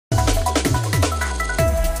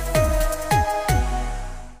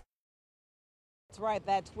right.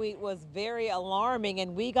 That tweet was very alarming,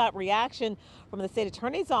 and we got reaction from the state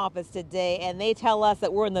attorney's office today, and they tell us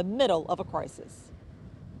that we're in the middle of a crisis.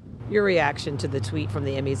 Your reaction to the tweet from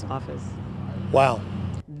the ME's office? Wow.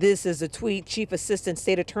 This is a tweet Chief Assistant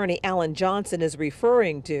State Attorney Alan Johnson is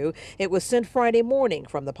referring to. It was sent Friday morning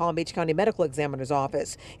from the Palm Beach County Medical Examiner's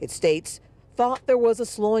office. It states, "Thought there was a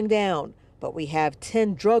slowing down, but we have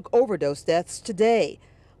 10 drug overdose deaths today.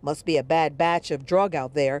 Must be a bad batch of drug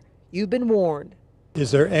out there. You've been warned."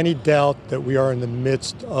 Is there any doubt that we are in the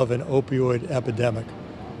midst of an opioid epidemic?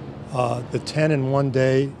 The 10 in one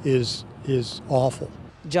day is awful.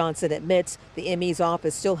 Johnson admits the ME's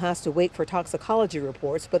office still has to wait for toxicology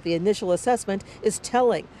reports, but the initial assessment is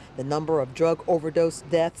telling. The number of drug overdose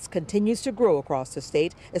deaths continues to grow across the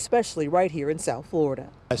state, especially right here in South Florida.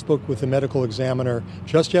 I spoke with the medical examiner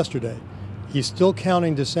just yesterday. He's still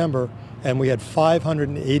counting December, and we had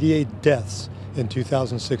 588 deaths in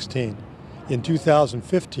 2016. In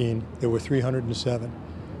 2015, there were 307.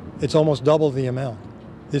 It's almost double the amount.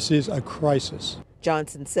 This is a crisis.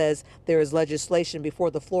 Johnson says there is legislation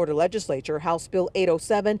before the Florida legislature, House Bill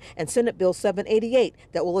 807 and Senate Bill 788,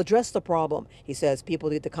 that will address the problem. He says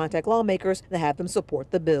people need to contact lawmakers and have them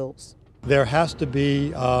support the bills. There has to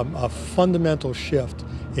be a fundamental shift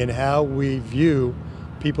in how we view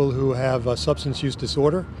people who have a substance use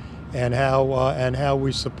disorder and how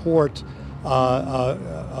we support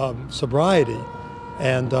sobriety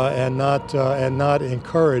and not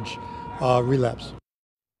encourage relapse.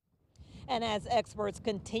 And as experts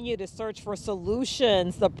continue to search for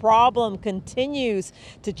solutions, the problem continues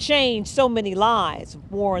to change so many lives.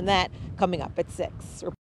 More on that coming up at 6.